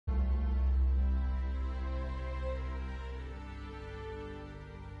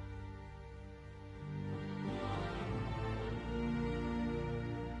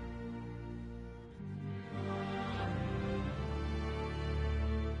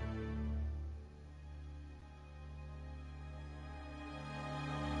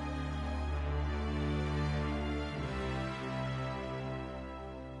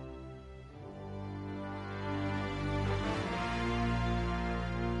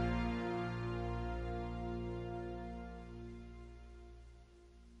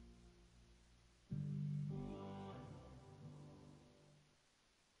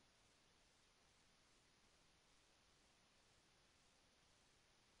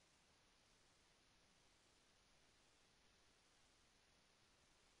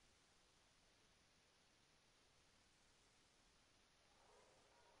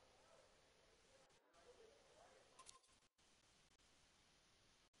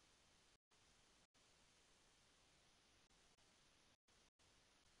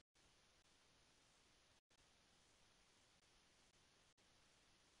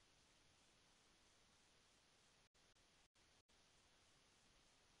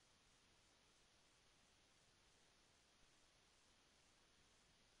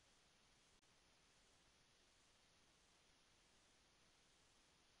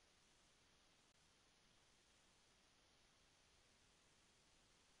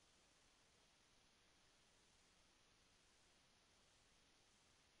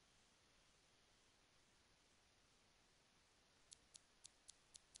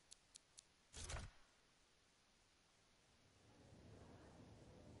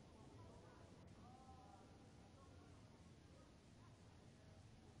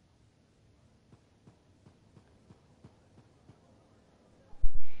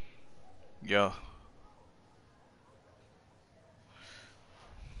Yo,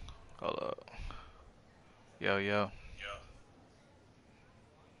 hold up. Yo, yo.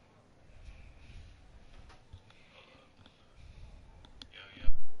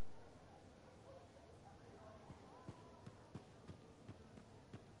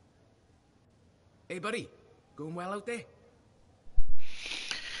 Hey, buddy. Going well out there?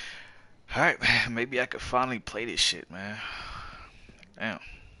 Alright, man. Maybe I could finally play this shit, man. Damn.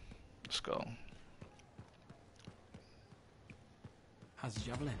 Let's go. How's the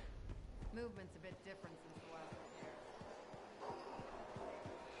javelin? Movement's a bit different since the last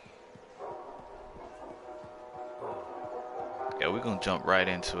repair. Yeah, we're gonna jump right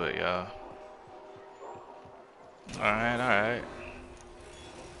into it, y'all. Alright, alright.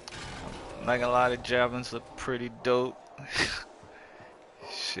 Not gonna lie, the javelins look pretty dope.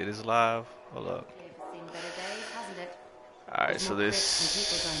 Shit is live. Hold up. Seen better days, hasn't it? Alright, so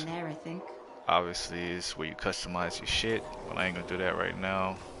this People down there, I think. obviously is where you customize your shit, but I ain't gonna do that right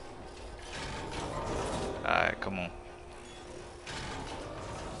now. Alright, come on.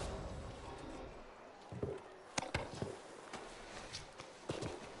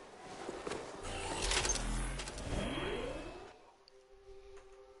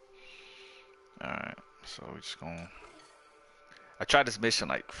 Alright, so we're just gonna... I tried this mission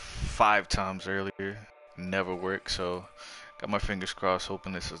like 5 times earlier. Never worked, so got my fingers crossed,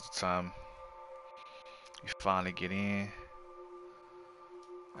 hoping this is the time you finally get in.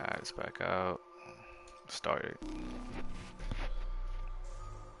 Alright, let's back out. Start it.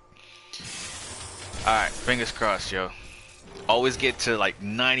 Alright, fingers crossed, yo. Always get to like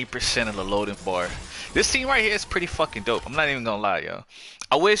 90% of the loading bar. This scene right here is pretty fucking dope. I'm not even gonna lie, yo.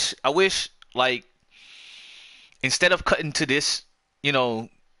 I wish like instead of cutting to this, you know,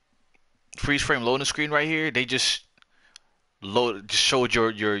 freeze frame loading screen right here, they just showed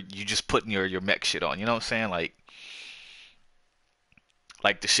you just putting your mech shit on. You know what I'm saying?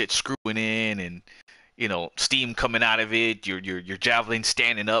 Like the shit screwing in and, you know, steam coming out of it, your javelin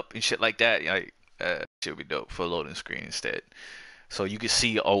standing up and shit like that. Like shit would be dope for a loading screen instead. So you can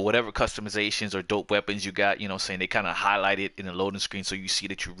see whatever customizations or dope weapons you got, you know what I'm saying, they kind of highlight it in the loading screen so you see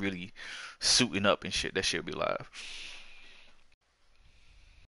that you're really suiting up and shit. That shit would be live.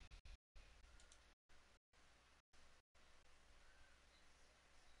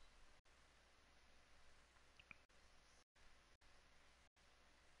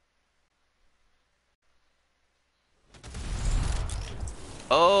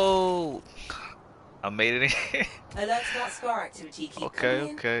 Oh, I made it in. Alert to that scar activity. Keep Okay, coming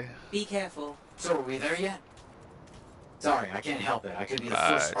in. okay. Be careful. So are we there yet? Sorry, I can't help it. I could be the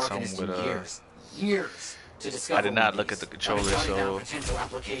Alright, first arcanist someone in with, years to discover. I did not one of look at these. the controller, I've been jotting so down potential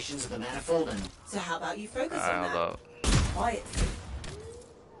applications of the manifold and So how about you focus on alright, that? hold up. Quiet.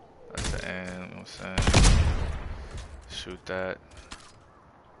 That's the end, you know what I'm saying? Shoot that.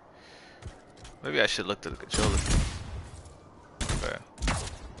 Maybe I should look to the controller. Okay.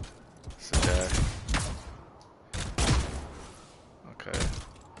 So that. Okay.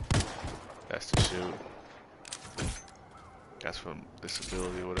 That's the shoot. That's from this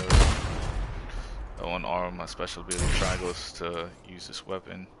ability or whatever. On arm, my special ability triangles to use this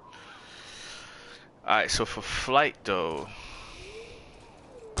weapon. Alright, so for flight though,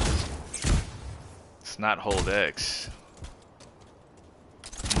 it's not hold X.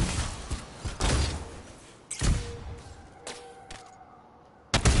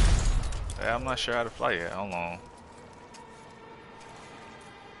 Yeah, I'm not sure how to fly yet. Hold on.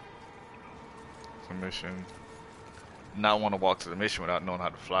 It's a mission. Not want to walk to the mission without knowing how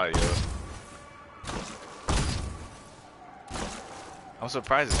to fly yet. I'm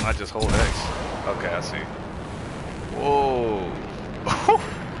surprised it's not just hold X. Okay, I see. Whoa.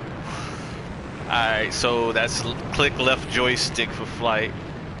 Alright, so that's click left joystick for flight.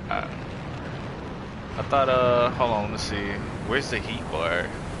 I thought, hold on, let's see. Where's the heat bar?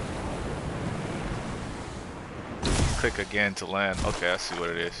 Click again to land. Okay, I see what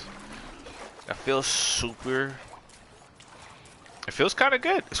it is. That feels super... It feels kind of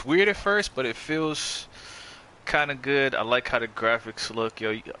good. It's weird at first, but it feels kind of good. I like how the graphics look.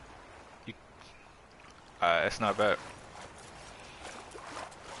 Yo, it's not bad.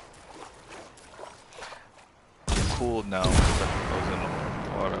 Cool now. I was in the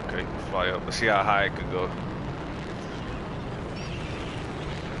water. Okay, you can fly up. Let's see how high it could go.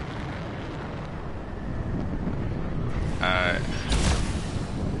 Alright.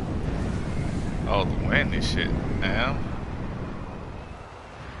 Oh, the wind and shit. Damn.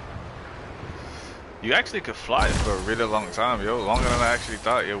 You actually could fly for a really long time, yo. Longer than I actually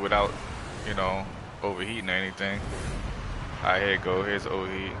thought, yo, without, you know, overheating or anything. Alright, here it go. Here's the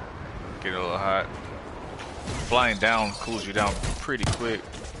overheat. Get a little hot. Flying down cools you down pretty quick.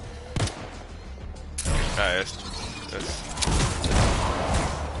 Alright, that's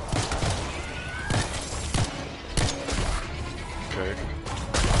okay.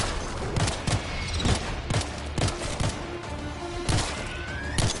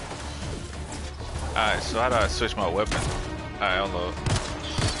 Alright, so how do I switch my weapon? Alright, I don't know.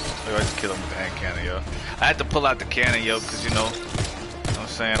 Maybe I just kill him with the hand cannon, yo. I had to pull out the cannon, yo, because you know what I'm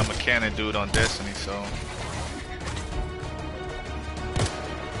saying, I'm a cannon dude on Destiny, so.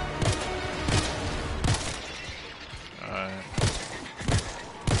 Alright.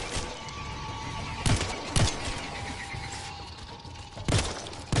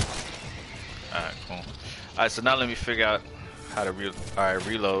 Alright, cool. Alright, so now let me figure out how to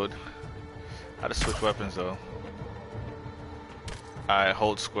reload. How to switch weapons though. Alright,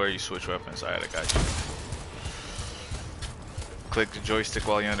 hold square, you switch weapons. Alright, I got you. Click the joystick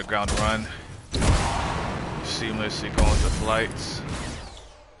while you're on the ground run. Seamlessly go into flights.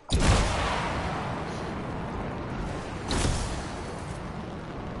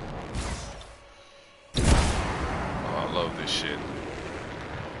 Oh, I love this shit.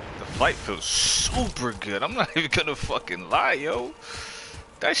 The flight feels super good. I'm not even gonna fucking lie, yo.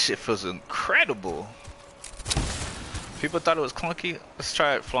 That shit feels incredible. People thought it was clunky. Let's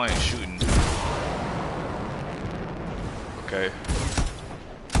try it flying and shooting. Okay.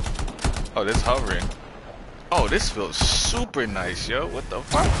 Oh, this hovering. Oh, this feels super nice, yo. What the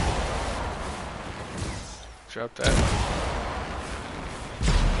fuck? Drop that.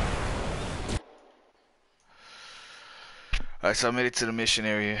 Alright, so I made it to the mission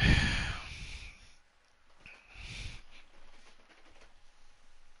area.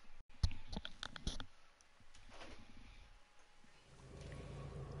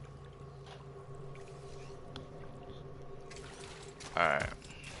 Alright.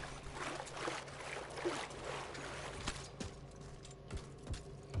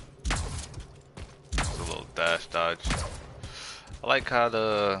 It's a little dash dodge. I like how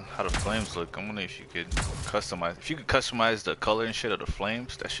the flames look. I wonder if you could customize. If you could customize the color and shit of the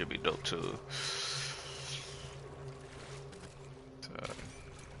flames, that should be dope too.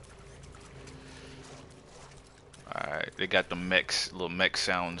 Alright, they got the little mech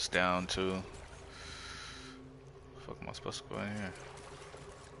sounds down too. Fuck am I supposed to go in here?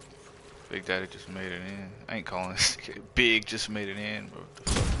 Big Daddy just made it in. I ain't calling this Big just made it in, bro. What the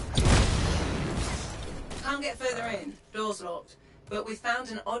fuck? Can't get further in. Door's locked. But we found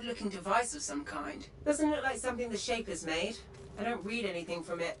an odd-looking device of some kind. Doesn't look like something the Shaper's made. I don't read anything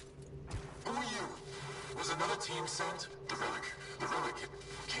from it. Who are you? Was another team sent? The relic. The relic.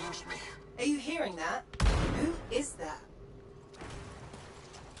 It changed me. Are you hearing that? Who is that?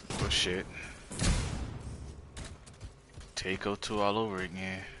 Oh shit. Takeo 2 all over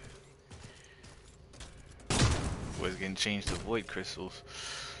again. Boy's getting changed to void crystals.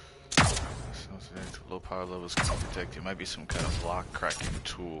 Low power levels can detect. It might be some kind of lock cracking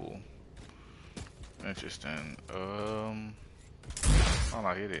tool. Interesting. Oh no,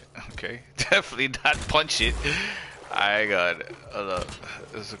 hit it. Okay. Definitely not punch it. I got it.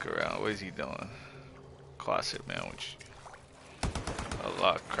 Let's look around. What is he doing? Closet man, which a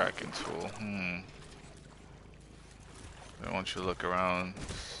lock cracking tool. I want you to look around.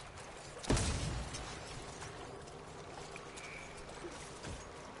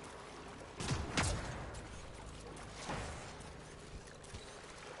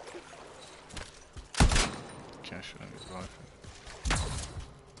 Can't shoot any rifle.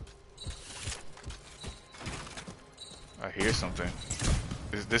 I hear something.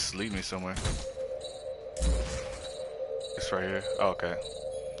 This lead me somewhere. It's right here. Oh, okay.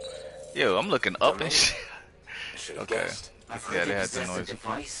 Yo, I'm looking up and shit. Okay. Yeah, they had the noise. A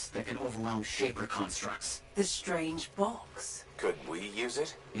device that can overwhelm Shaper constructs. The strange box. Could we use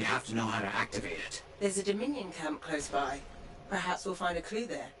it? You have to know how to activate it. There's a Dominion camp close by. Perhaps we'll find a clue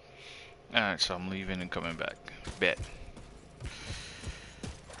there. Alright, so I'm leaving and coming back. Bet.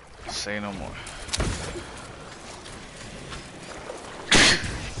 Say no more.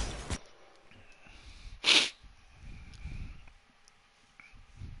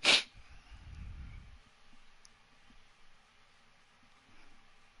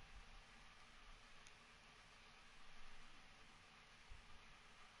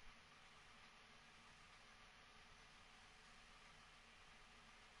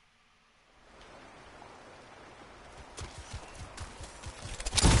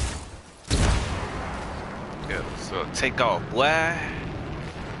 So take off, boy.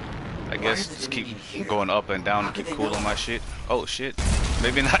 I guess just keep going up and down and keep cool on my shit. Oh shit.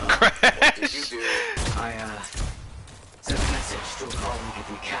 Maybe not crash. What did you do? I sent a message to a colleague at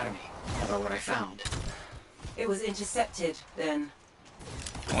the academy. How about what I found? It was intercepted, then.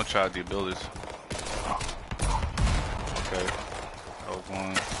 I'm gonna try the abilities. Okay. That was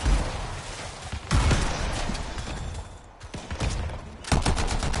one.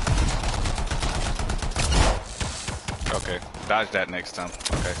 Okay. Dodge that next time.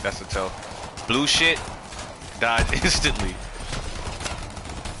 Okay, that's the tell. Blue shit. Dodge instantly.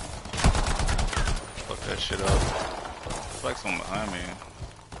 Fuck that shit up. It's like someone behind me.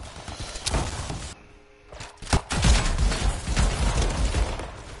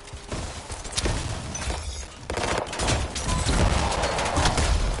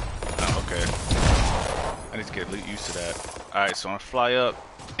 I need to get used to that. Alright, so when I fly up,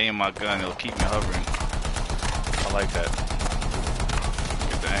 aim my gun, it'll keep me hovering. I like that.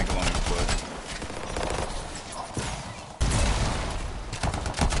 Get the angle on your foot.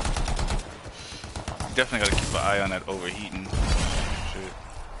 You definitely gotta keep an eye on that overheating shit.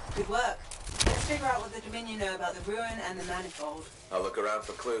 Good work. Let's figure out what the Dominion know about the ruin and the manifold. I'll look around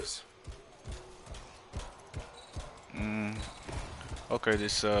for clues. Okay,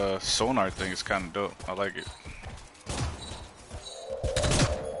 this sonar thing is kind of dope. I like it.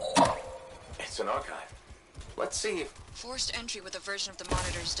 It's an archive. Let's see if... Forced entry with a version of the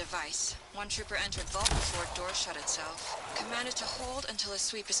monitor's device. One trooper entered vault before door shut itself. Commanded to hold until a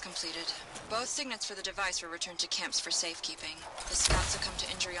sweep is completed. Both signets for the device were returned to camps for safekeeping. The scout succumbed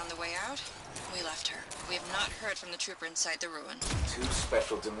to injury on the way out. We left her. We have not heard from the trooper inside the ruin. 2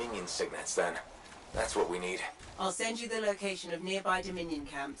 special Dominion signets, then. That's what we need. I'll send you the location of nearby Dominion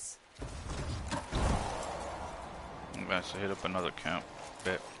camps. I'm gonna have to hit up another camp.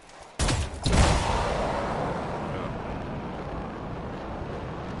 Bet.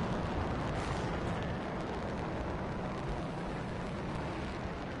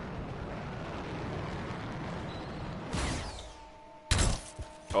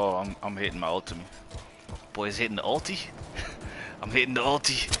 Oh, I'm hitting my ultimate. Boy's hitting the ulti. I'm hitting the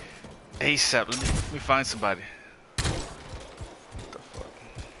ulti. ASAP. Let me find somebody. What the fuck?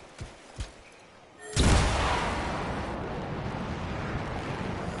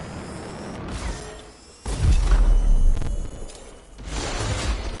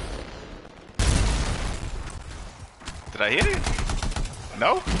 Did I hit it?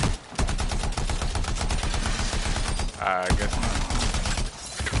 No? I guess not.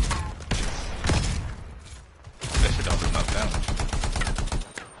 That shit don't do enough damage.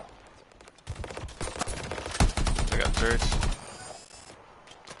 I got turrets.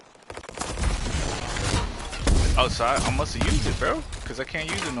 Outside? I must have used it, bro. Because I can't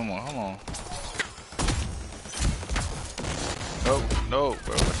use it no more. Hold on. Nope, no,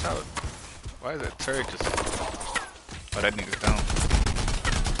 bro. Watch out. Why is that turret just... Oh, that nigga's down.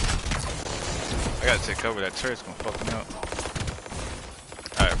 I gotta take cover. That turret's gonna fuck me up.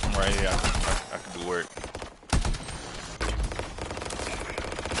 Alright, from right here, I can do work.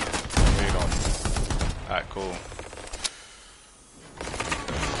 Alright, cool.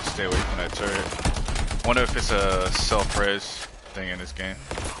 Stay away from that turret. Wonder if it's a self-res thing in this game.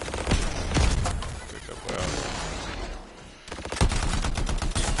 Pick up well.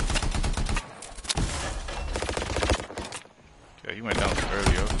 Yeah, he went down too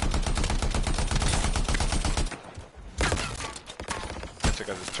early, yo. Check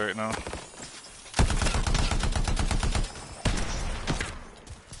out this turret now.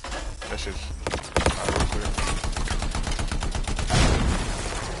 That shit's...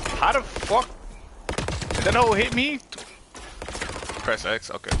 How the fuck? Did that hole hit me? Press X?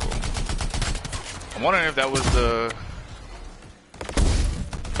 Okay, cool. I'm wondering if that was the...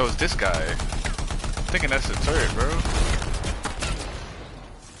 That was this guy. I'm thinking that's the turret, bro.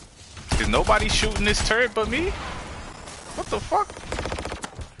 Is nobody shooting this turret but me? What the fuck?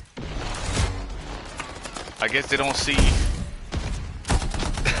 I guess they don't see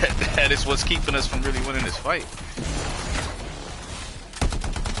that is what's keeping us from really winning this fight.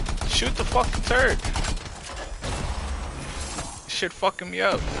 Shoot the fucking turret. Shit fucking me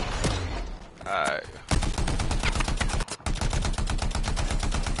up. Alright.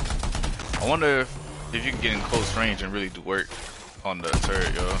 I wonder if you can get in close range and really do work on the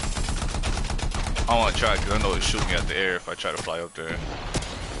turret, yo. I want to try because I know it'll shoot me out the air if I try to fly up there.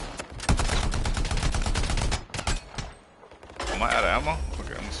 Am I out of ammo?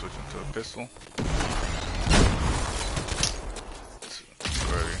 Okay, I'm gonna switch into a pistol.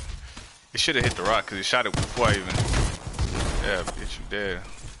 It should have hit the rock because he shot it before I even... Yeah, bitch, you dead.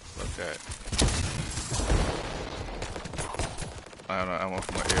 Fuck that. I don't know, ammo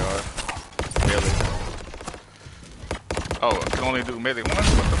for my AR. Melee. Oh, I can only do melee once?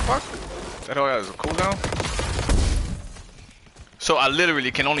 What the fuck? That all has a cooldown? So I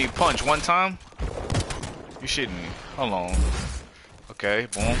literally can only punch one time? You shitting me. Hold on. Okay,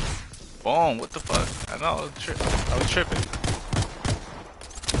 boom. Boom, what the fuck? I know, I was tripping.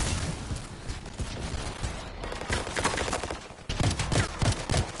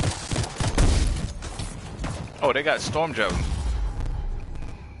 Oh, they got storm javelin.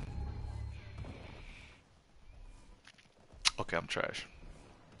 Okay, I'm trash.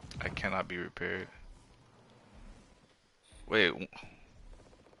 I cannot be repaired. Wait.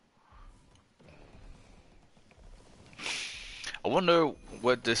 I wonder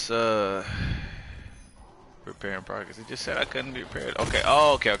what this repair in progress. It just said I couldn't be repaired. Okay.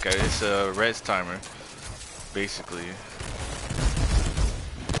 Oh, okay, okay. It's a res timer, basically.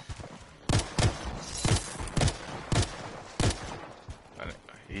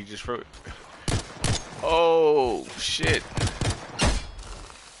 He just wrote. Oh shit!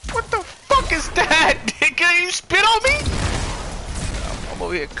 What the fuck is that? Can you spit on me? I'm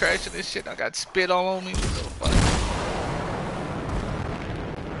over here crashing this shit. I got spit all on me. What the fuck?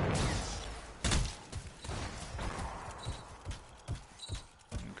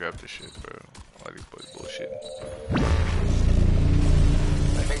 Grab this shit, bro. Why these boys bullshitting?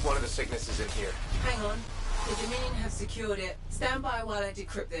 I think one of the signals is in here. Hang on. The Dominion have secured it. Stand by while I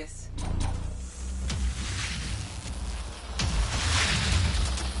decrypt this.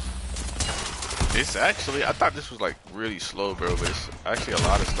 It's actually, I thought this was like really slow, bro, but it's actually a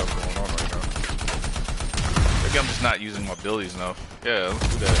lot of stuff going on right now. Maybe I'm just not using my abilities enough. Yeah, let's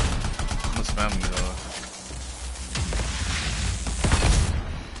do that. I'm gonna spam these.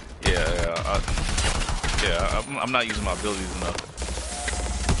 I'm not using my abilities enough.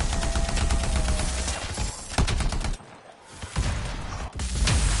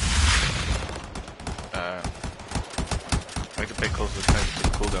 I have to pay close attention to the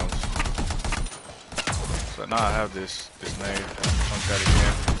cooldowns. So now I have this nade. Chunk that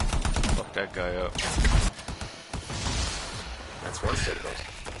again. Fuck that guy up. That's one signal.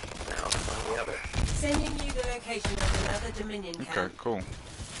 Now find the other. Sending you the location of another Dominion camp. Okay, cool.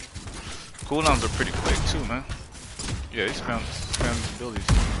 Cooldowns are pretty quick too, man. Yeah, they spam these abilities.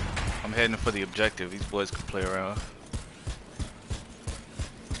 I'm heading for the objective. These boys can play around.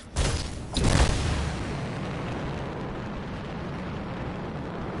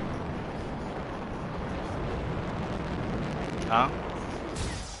 Huh?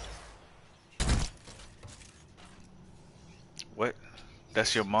 What?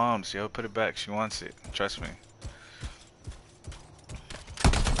 That's your mom's, yo. Put it back. She wants it. Trust me.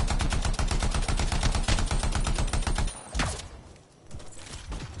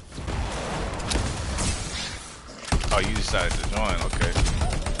 Oh, you decided to join. Okay.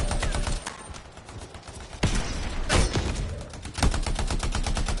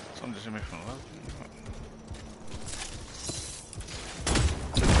 Someone just hit me from the left.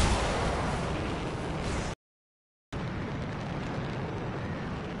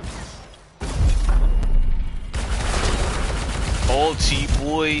 Ulti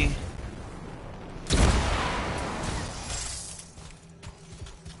boy.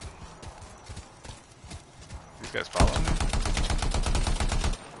 These guys following me?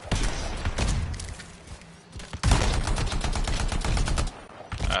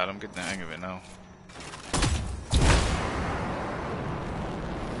 Alright, I'm getting the hang of it now.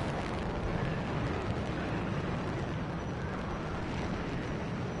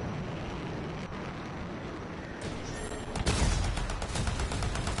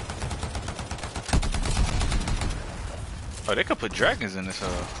 Oh, they could put dragons in this, I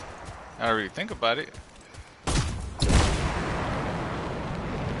don't really think about it.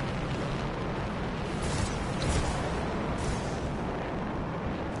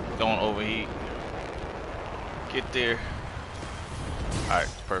 Don't overheat. Get there. Alright,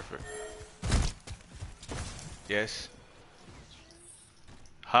 perfect. Yes.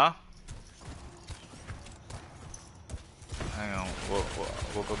 Huh? Hang on, we'll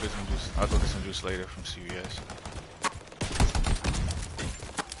go get some juice. I'll go get some juice later from CVS.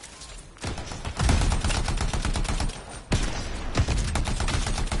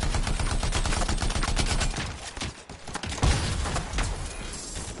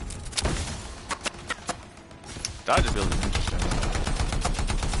 Dodger build is interesting.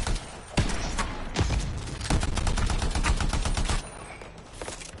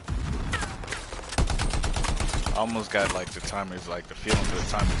 I almost got like the timers, like the feeling for the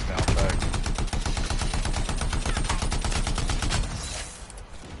timers down back.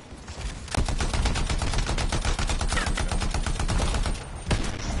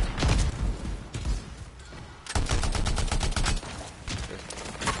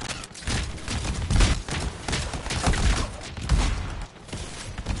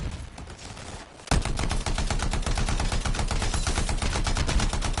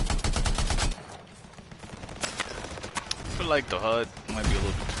 like the HUD might be a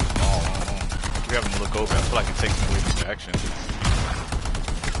little bit too small. I don't know. We having to look over. I feel like it takes me away from the action.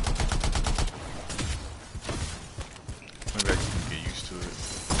 Maybe I can get used to it.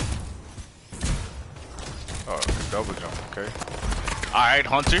 Oh, double jump. Okay. All right,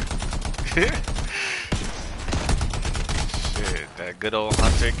 Hunter. Shit, that good old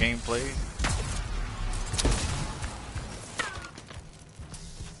Hunter gameplay.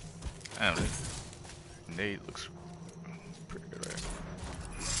 Damn, this nade looks pretty good, right?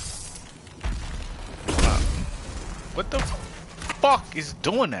 What the fuck is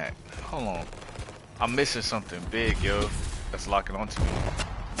doing that? Hold on. I'm missing something big, yo. That's locking onto me.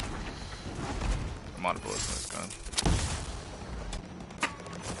 I'm out of bullets in this gun.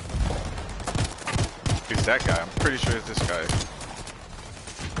 It's that guy. I'm pretty sure it's this guy.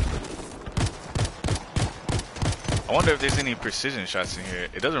 I wonder if there's any precision shots in here.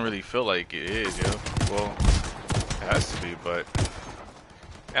 It doesn't really feel like it is, yo. Well, it has to be, but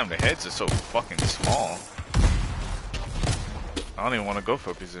damn, the heads are so fucking small. I don't even want to go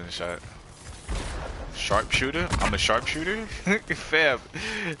for a precision shot. Sharpshooter? I'm a sharpshooter? Fam,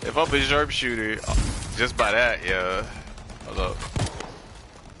 if I'm a sharpshooter, just by that, yeah. Hold up.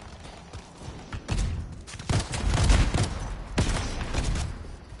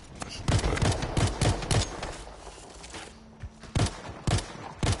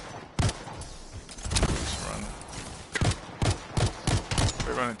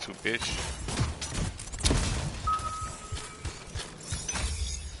 Running to, bitch.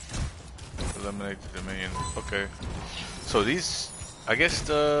 Eliminate the Dominion. Okay. So these, I guess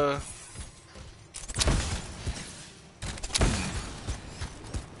the...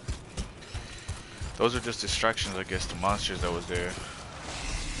 Those are just distractions, I guess, the monsters that was there.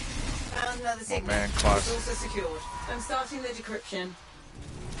 Found another signal. Man, It's class. also secured. I'm starting the decryption.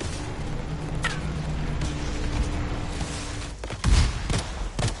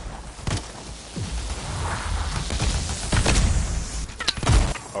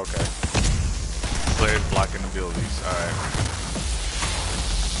 Okay. Players blocking abilities. Alright.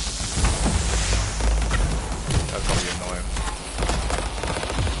 That's gonna be annoying.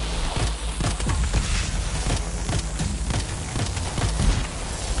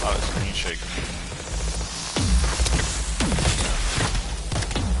 A lot of screen shaking.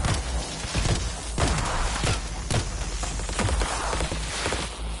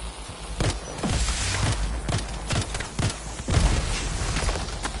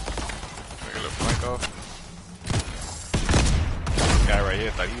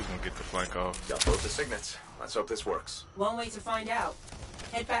 Thought he was gonna get the flank off. Got both the signets. Let's hope this works. One way to find out.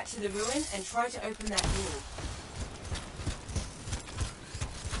 Head back to the ruin and try to open that door.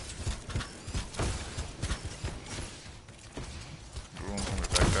 Room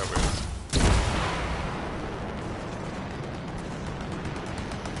back that way.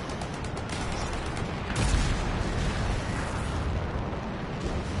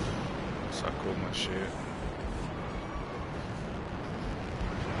 So I cool my shit.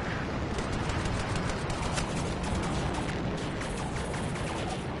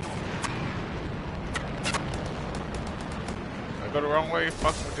 Go the wrong way,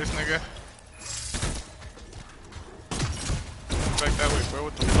 fucking with this nigga. Back that way, bro.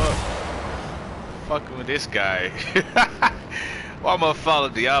 What the fuck? Fucking with this guy. Why am I follow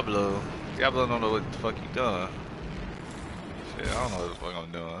Diablo? Diablo don't know what the fuck he doing. Shit, I don't know what the fuck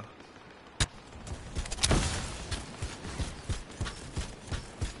I'm doing.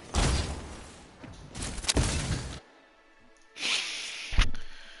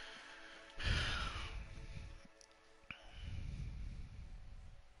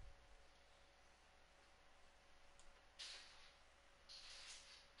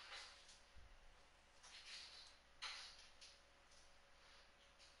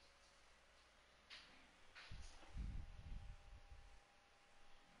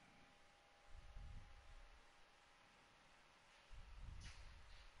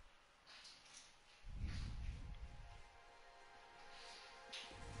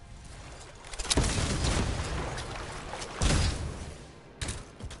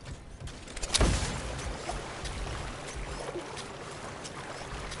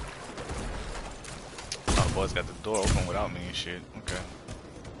 Boys got the door open without me and shit. Okay.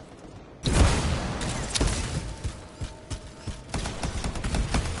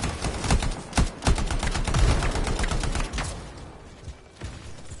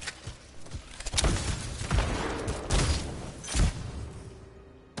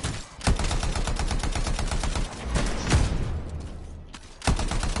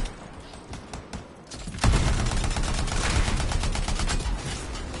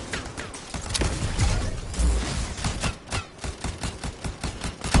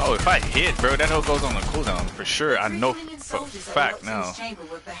 Oh, if I hit, bro, that hole goes on a cooldown for sure. I know Three for soldiers that were fact locked in now. this chamber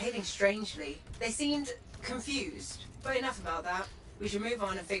were behaving strangely. They seemed confused. But enough about that. We should move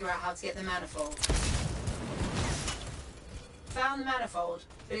on and figure out how to get the manifold. Found the manifold,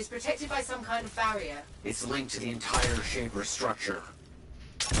 but it's protected by some kind of barrier. It's linked to the entire Shaper structure.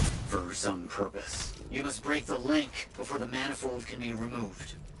 For some purpose. You must break the link before the manifold can be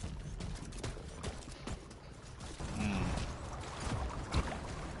removed.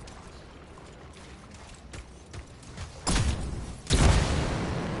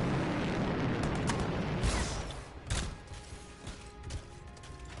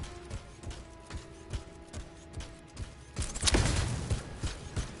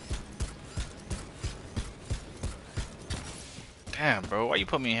 Damn, bro, why you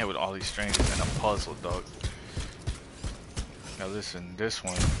put me in here with all these strangers and a puzzle, dog? Now listen, this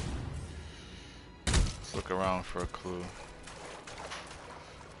one. Let's look around for a clue.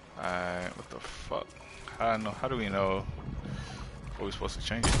 Alright, what the fuck? I don't know. How do we know what we're supposed to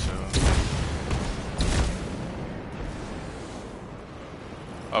change it to?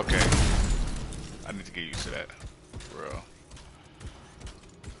 Okay. I need to get used to that, bro.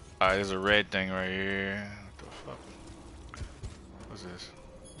 Alright, there's a red thing right here. What the fuck? What's this?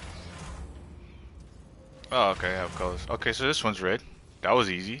 Oh, okay, I have colors. Okay, so this one's red. That was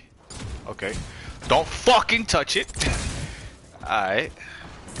easy. Okay. Don't fucking touch it. Alright.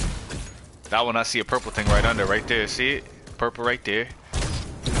 That one I see a purple thing right under, right there. See it? Purple right there.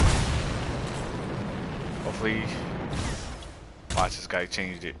 Hopefully. Watch, this guy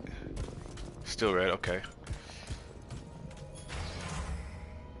changed it. Still red, okay.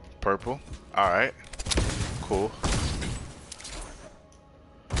 Purple. Alright. Cool.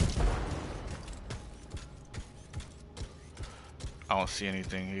 I don't see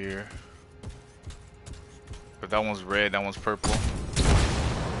anything here. But that one's red, that one's purple.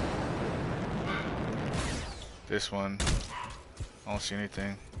 This one, I don't see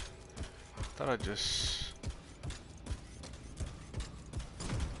anything. Thought I just...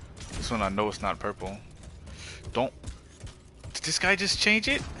 This one I know it's not purple. Don't... Did this guy just change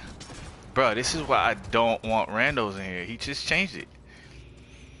it? Bruh, this is why I don't want randos in here. He just changed it.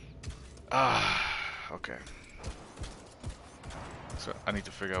 Ah, okay. So I need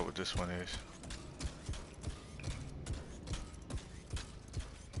to figure out what this one is.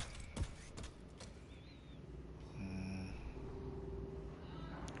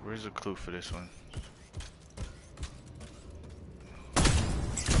 Where's the clue for this one?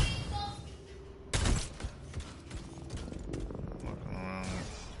 Looking around.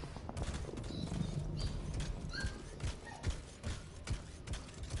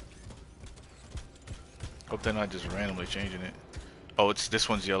 Hope they're not just randomly changing it. Oh, it's this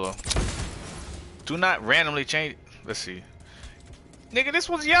one's yellow. Do not randomly change. Let's see. Nigga, this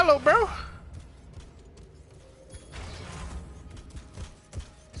one's yellow, bro.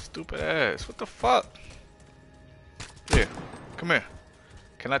 Stupid ass. What the fuck? Here. Come here.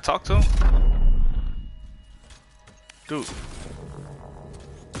 Can I talk to him? Dude.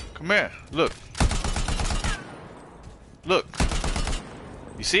 Come here. Look. Look.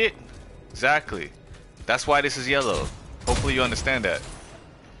 You see it? Exactly. That's why this is yellow. Hopefully you understand that.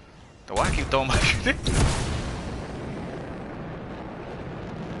 Why I keep throwing my shit?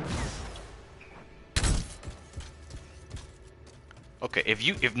 Okay,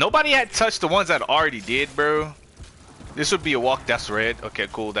 if nobody had touched the ones that already did, bro, this would be a walk. That's red. Okay,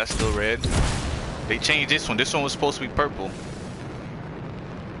 cool. That's still red. They changed this one. This one was supposed to be purple.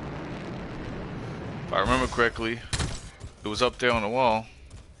 If I remember correctly, it was up there on the wall.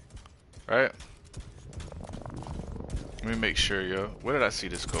 Right? Let me make sure, yo. Where did I see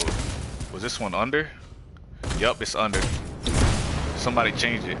this code? Was this one under? Yup, it's under. Somebody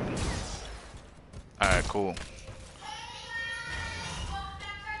changed it. Alright, cool.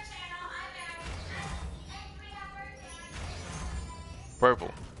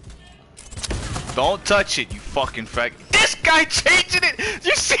 Purple. Don't touch it, you fucking fag. This guy changing it!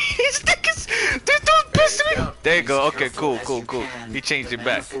 You see these niggas? This dude pissing me. There you go. Okay, cool, cool, cool. He changed it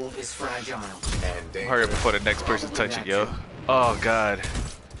back. Hurry up before the next person touch it, yo. Oh god.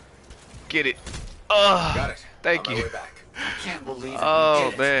 Get it. Oh, Got it. thank On my you. way back. I can't believe it. Oh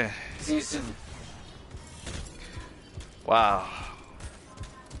You did it. man. See you soon. Wow.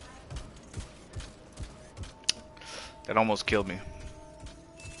 That almost killed me.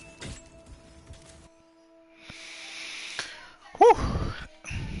 Whew.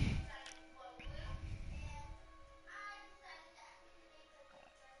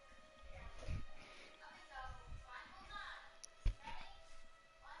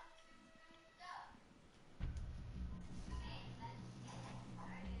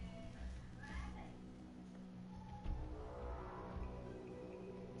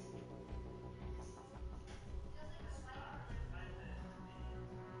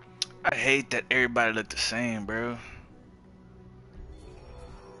 I hate that everybody look the same, bro.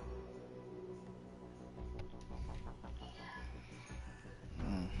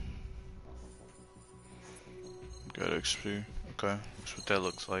 Got XP. Okay, that's what that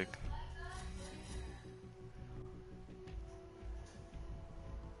looks like.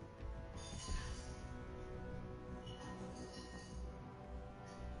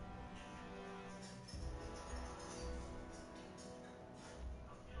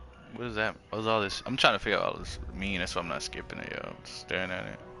 What is that? What's all this? I'm trying to figure out all this mean. That's why I'm not skipping it, yo. I'm just staring at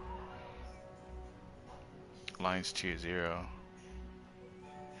it. Lines tier 0.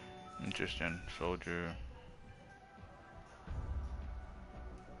 Interesting. Soldier.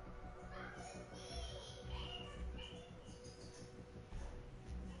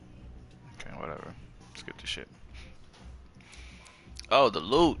 Okay, whatever. Skip the shit. Oh, the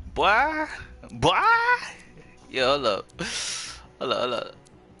loot. Boy! Boy! Yo, hold up. Hold up, hold up.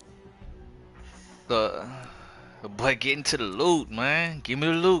 Boy, get into the loot, man. Give me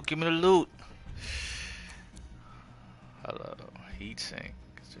the loot. Give me the loot. Hello. Heat sink.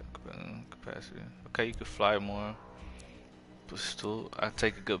 Capacity. Okay, you can fly more. Pistol. I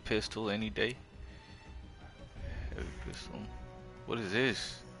take a good pistol any day. Heavy pistol. What is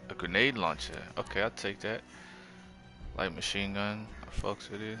this? A grenade launcher. Okay, I'll take that. Light machine gun. I fucks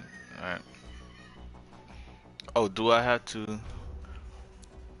with it. Alright. Oh, do I have to?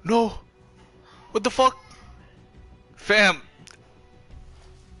 No! What the fuck? Fam!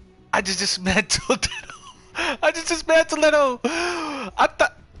 I just dismantled it. I just dismantled it. I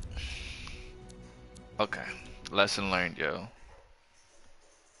thought. Okay. Lesson learned, yo.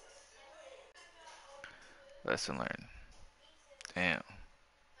 Lesson learned. Damn.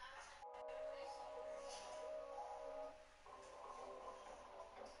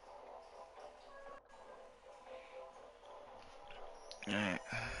 Alright.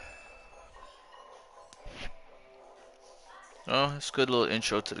 Oh, it's a good little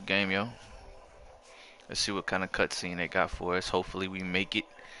intro to the game, yo. Let's see what kind of cutscene they got for us. Hopefully we make it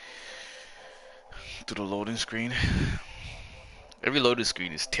through the loading screen. Every loading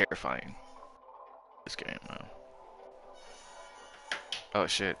screen is terrifying. This game, man. Oh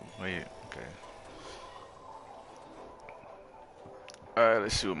shit, wait, okay. Alright,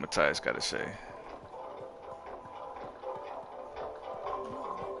 let's see what Matthias got to say.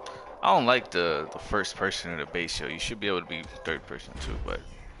 I don't like the first person in the base, yo. You should be able to be third person too, but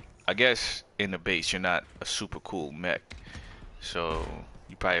I guess in the base you're not a super cool mech, so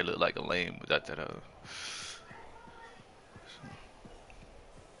you probably look like a lame without that.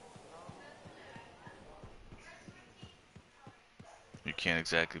 You can't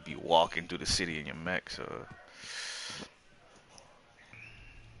exactly be walking through the city in your mech, so.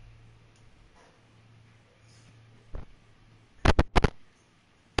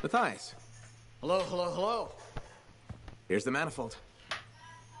 Matthias. Hello, hello, hello. Here's the manifold.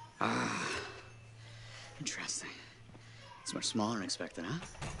 Interesting. It's much smaller than expected, huh?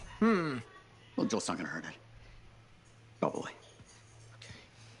 Well, Joel's not gonna hurt it. Probably. Okay.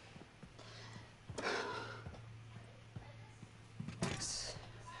 This.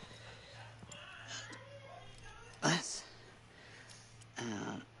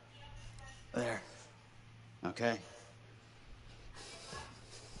 There. Okay.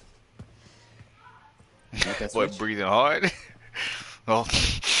 Boy, breathing hard. Oh.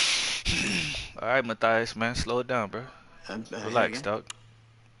 Alright, Matthias, man. Slow it down, bro. Relax, dog.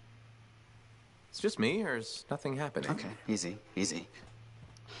 It's just me, or is nothing happening? Okay, easy, easy.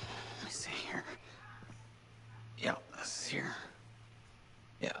 Let me see here. Yeah, this is here.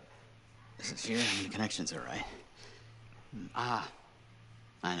 Yeah, this is here. I mean, the connections are right.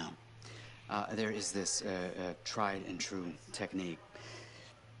 I know. There is this tried and true technique.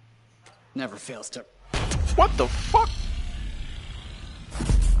 Never fails to. What the fuck?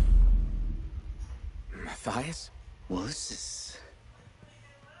 Matthias? Well, this is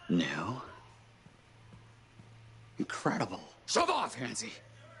new. Incredible. Shove off, Hansi.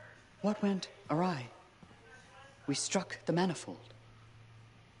 What went awry? We struck the manifold.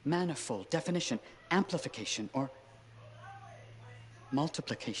 Manifold, definition, amplification, or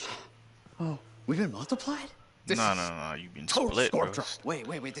multiplication. Oh, we've been multiplied? No. You've been Total split, score bro. drop.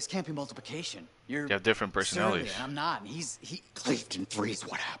 Wait. This can't be multiplication. You have different personalities. Surly, I'm not. He cleaved in threes.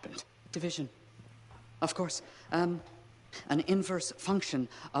 What happened? Division. Of course. An inverse function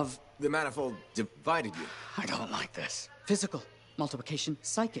of. The manifold divided you. I don't like this. Physical multiplication,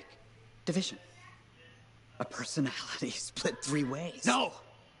 psychic division. A personality split three ways. No.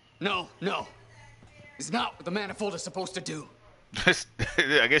 It's not what the manifold is supposed to do.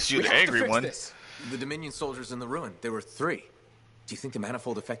 I guess you're the angry one. The Dominion soldiers in the ruin. There were 3. Do you think the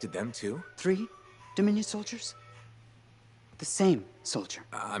manifold affected them too? 3 Dominion soldiers? The same soldier.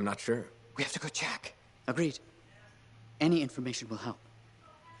 I'm not sure. We have to go check. Agreed. Any information will help.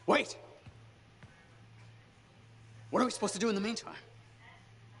 Wait! What are we supposed to do in the meantime?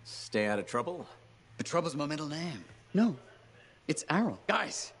 Stay out of trouble? The Trouble's my middle name. No, it's Arrow.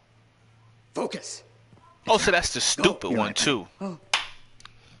 Guys, focus. Oh, so that's the stupid You're one right. too. Oh,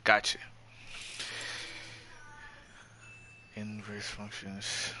 Gotcha. Inverse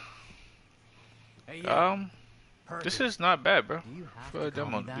functions. Hey, yeah. This is not bad, bro. Do you have For a to call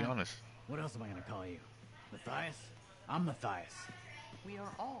demo, me to be that? honest. What else am I gonna call you? Matthias? I'm Matthias. We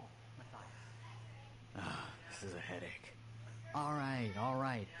are all Matthias. This is a headache. All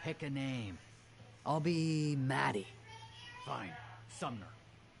right. Pick a name. I'll be Maddie. Fine. Sumner.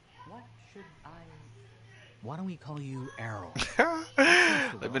 What should I... Why don't we call you Arrow?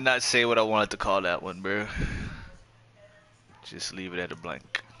 Let me not say what I wanted to call that one, bro. Just leave it at a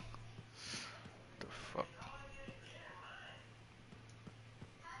blank. The fuck?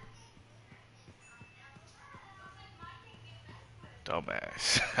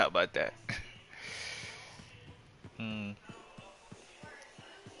 Dumbass. How about that?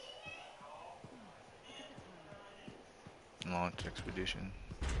 Launch expedition.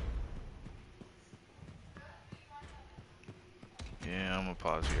 Yeah, I'm gonna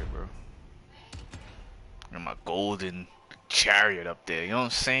pause here, bro. And my golden chariot up there, you know what I'm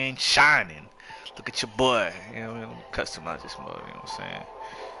saying? Shining. Look at your boy. You know, let me customize this mode, you know what I'm saying?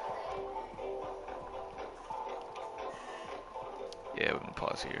 Yeah, we're gonna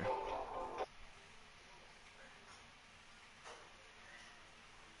pause here.